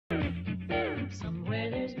Somewhere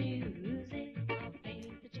there's music, I'll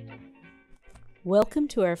paint the tune. Welcome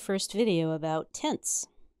to our first video about tense.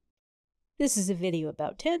 This is a video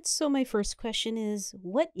about tense, so my first question is,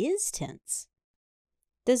 what is tense?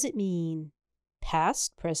 Does it mean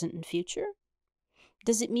past, present, and future?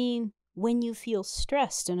 Does it mean when you feel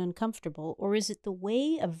stressed and uncomfortable, or is it the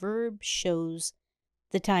way a verb shows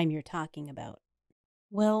the time you're talking about?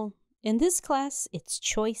 Well, in this class, it's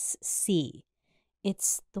choice C.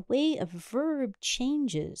 It's the way a verb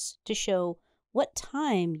changes to show what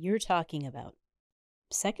time you're talking about.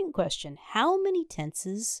 Second question, how many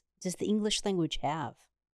tenses does the English language have?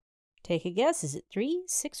 Take a guess, is it 3,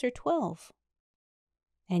 6, or 12?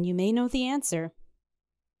 And you may know the answer,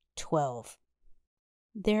 12.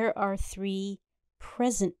 There are 3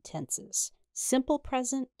 present tenses, simple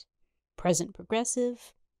present, present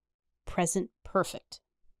progressive, present perfect.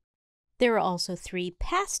 There are also 3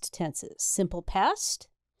 past tenses, simple past,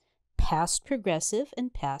 past progressive,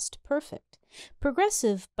 and past perfect.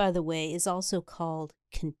 Progressive, by the way, is also called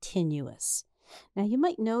continuous. Now you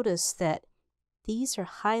might notice that these are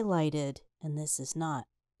highlighted and this is not.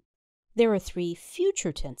 There are 3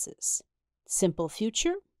 future tenses, simple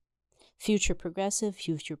future, future progressive,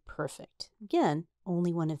 future perfect. Again,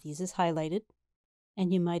 only one of these is highlighted.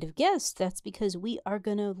 And you might have guessed that's because we are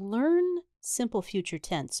going to learn simple future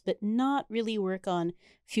tense, but not really work on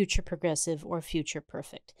future progressive or future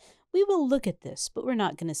perfect. We will look at this, but we're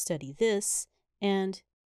not going to study this and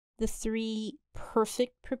the 3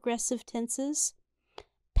 perfect progressive tenses,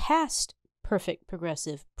 past perfect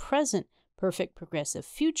progressive, present perfect progressive,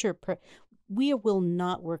 we will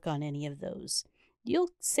not work on any of those. You'll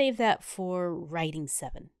save that for writing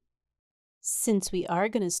 7. Since we are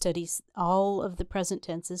going to study all of the present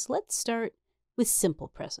tenses, let's start with simple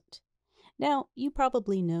present. Now, you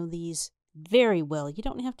probably know these very well. You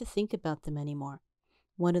don't have to think about them anymore.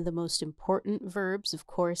 One of the most important verbs, of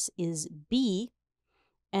course, is be,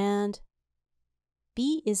 and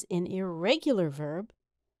be is an irregular verb,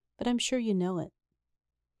 but I'm sure you know it.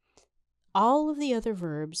 All of the other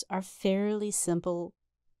verbs are fairly simple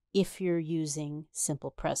if you're using simple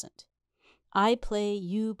present. I play,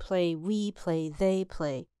 you play, we play, they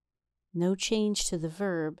play. No change to the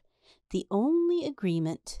verb. The only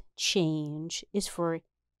agreement change is for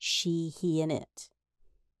she, he, and it.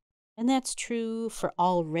 And that's true for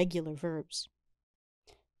all regular verbs.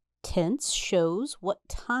 Tense shows what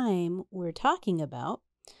time we're talking about.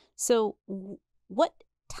 So what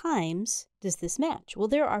times does this match? Well,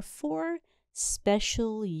 there are 4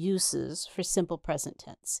 special uses for simple present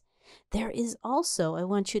tense. There is also, I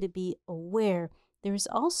want you to be aware, there is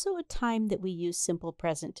also a time that we use simple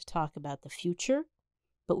present to talk about the future,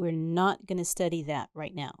 but we're not going to study that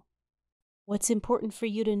right now. What's important for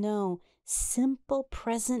you to know, simple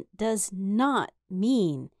present does not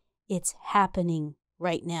mean it's happening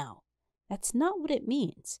right now. That's not what it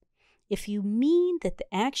means. If you mean that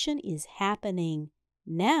the action is happening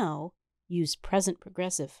now, use present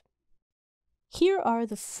progressive. Here are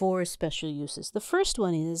the 4 special uses. The first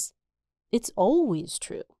one is, it's always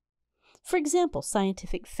true. For example,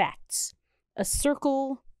 scientific facts. A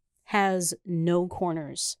circle has no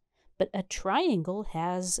corners, but a triangle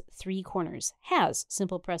has 3 corners. Has,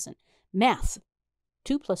 simple present. Math.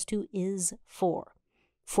 2 plus 2 is 4.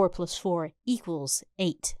 4 plus 4 equals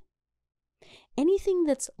 8. Anything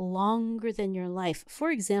that's longer than your life. For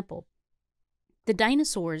example, the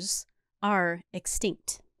dinosaurs are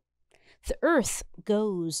extinct. The Earth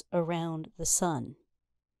goes around the sun.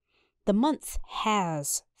 The month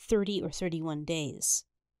has 30 or 31 days.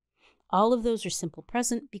 All of those are simple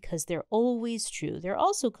present because they're always true. They're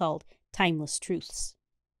also called timeless truths.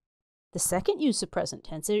 The second use of present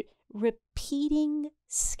tense are repeating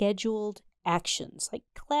scheduled actions like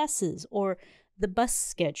classes or the bus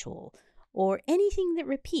schedule or anything that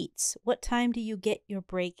repeats. What time do you get your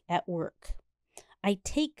break at work? I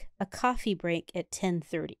take a coffee break at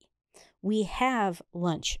 10:30. We have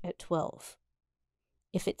lunch at 12.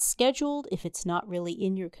 If it's scheduled, if it's not really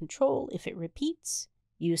in your control, if it repeats,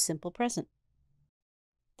 use simple present.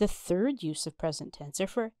 The third use of present tense are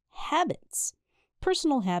for habits.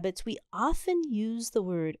 Personal habits, we often use the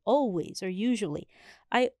word always or usually.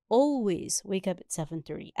 I always wake up at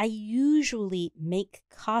 7:30. I usually make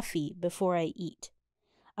coffee before I eat.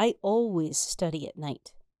 I always study at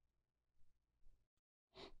night.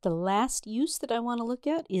 The last use that I want to look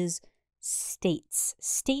at is states.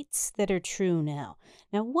 States that are true now.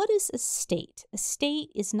 Now, what is a state? A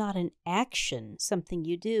state is not an action, something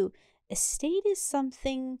you do. A state is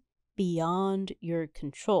something beyond your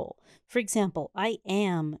control. For example, I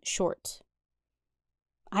am short.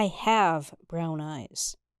 I have brown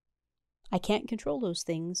eyes. I can't control those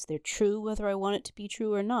things. They're true whether I want it to be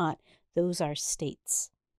true or not. Those are states.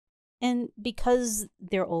 And because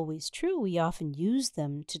they're always true, we often use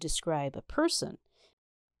them to describe a person.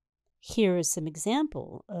 Here is some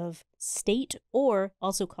example of state, or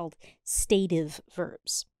also called stative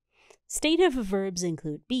verbs. Stative verbs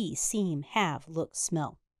include be, seem, have, look,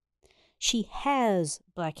 smell. She has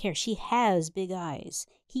black hair. She has big eyes.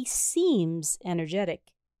 He seems energetic.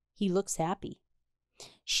 He looks happy.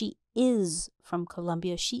 She is from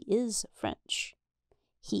Colombia. She is French.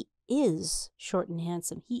 He is short and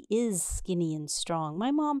handsome. He is skinny and strong.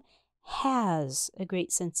 My mom has a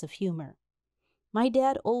great sense of humor. My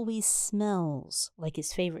dad always smells like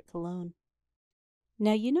his favorite cologne.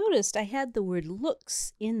 Now you noticed I had the word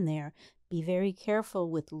looks in there. Be very careful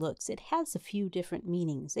with looks. It has a few different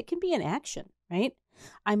meanings. It can be an action, right?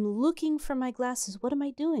 I'm looking for my glasses. What am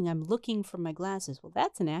I doing? I'm looking for my glasses. Well,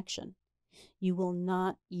 that's an action. You will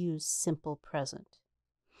not use simple present.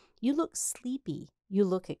 You look sleepy. You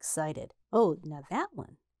look excited. Oh, now that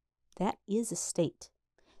one, that is a state.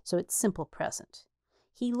 So it's simple present.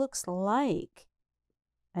 He looks like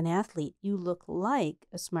an athlete. You look like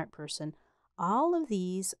a smart person. All of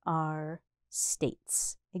these are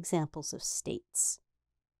states, examples of states.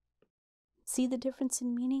 See the difference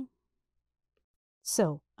in meaning?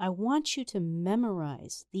 So I want you to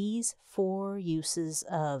memorize these 4 uses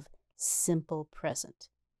of simple present.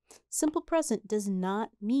 Simple present does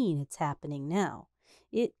not mean it's happening now.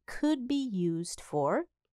 It could be used for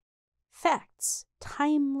facts,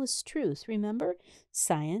 timeless truth. Remember,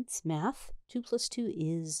 science, math, 2 + 2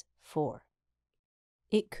 is 4.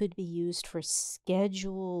 It could be used for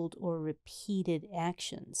scheduled or repeated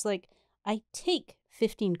actions, like I take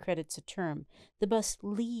 15 credits a term. The bus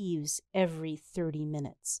leaves every 30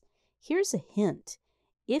 minutes. Here's a hint.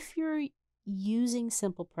 If you're using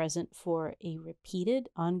simple present for a repeated,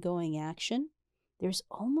 ongoing action, there's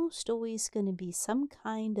almost always going to be some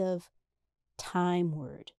kind of time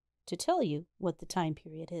word to tell you what the time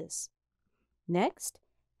period is. Next,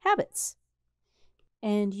 habits.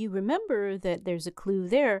 And you remember that there's a clue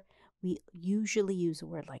there. We usually use a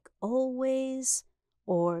word like always,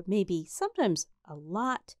 or maybe sometimes a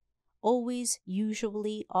lot, always,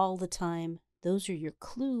 usually, all the time. Those are your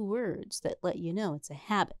clue words that let you know it's a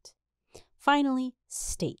habit. Finally,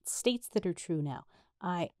 states. States that are true now.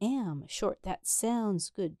 I am short. That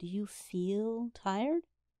sounds good. Do you feel tired?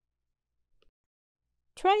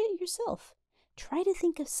 Try it yourself. Try to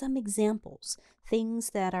think of some examples. Things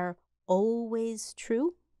that are always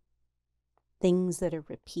true. Things that are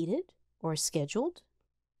repeated or scheduled.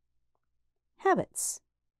 Habits.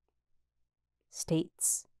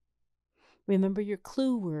 States. Remember your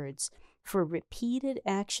clue words. For repeated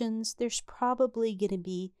actions, there's probably going to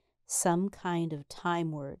be some kind of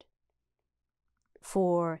time word.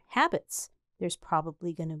 For habits, there's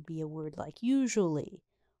probably going to be a word like usually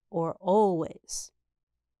or always.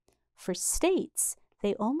 For states,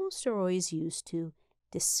 they almost are always used to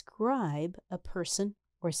describe a person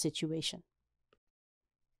or situation.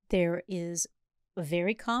 There is a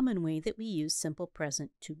very common way that we use simple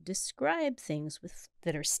present to describe things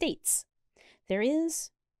that are states.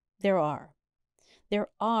 There are. There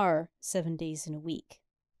are 7 days in a week.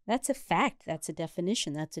 That's a fact. That's a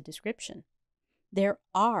definition. That's a description. There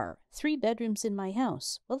are 3 bedrooms in my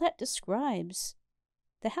house. Well, that describes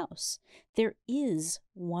the house. There is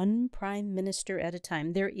 1 prime minister at a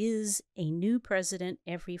time. There is a new president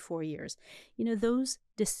every 4 years. You know, those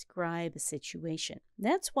describe a situation.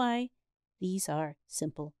 That's why these are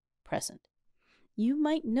simple present. You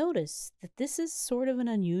might notice that this is sort of an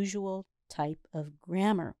unusual type of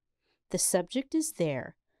grammar. The subject is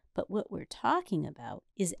there, but what we're talking about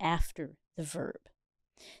is after the verb.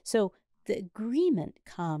 So the agreement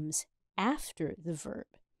comes after the verb.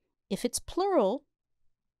 If it's plural,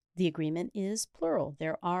 the agreement is plural.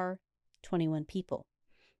 There are 21 people.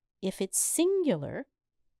 If it's singular,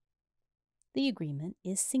 the agreement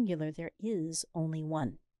is singular. There is only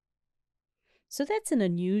 1. So that's an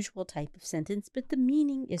unusual type of sentence, but the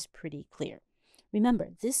meaning is pretty clear. Remember,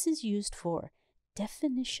 this is used for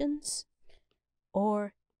definitions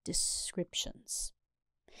or descriptions.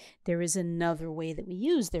 There is another way that we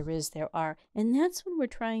use there are, and that's when we're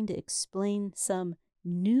trying to explain some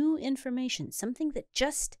new information, something that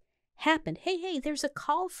just happened. Hey, there's a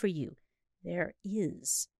call for you. There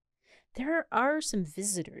is. There are some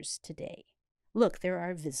visitors today. Look, there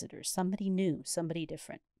are visitors. Somebody new, somebody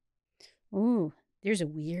different. Ooh, there's a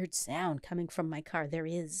weird sound coming from my car. There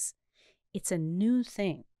is. It's a new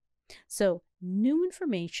thing. So new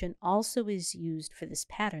information also is used for this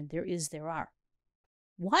pattern. There is, there are.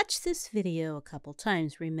 Watch this video a couple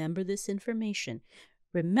times. Remember this information.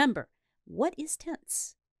 Remember, What is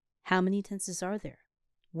tense? How many tenses are there?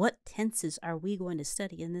 What tenses are we going to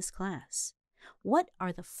study in this class? What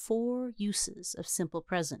are the 4 uses of simple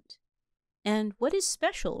present? And what is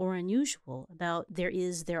special or unusual about there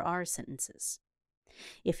is, there are sentences?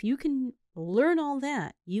 If you can learn all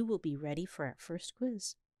that, you will be ready for our first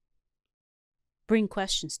quiz. Bring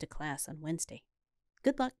questions to class on Wednesday.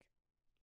 Good luck.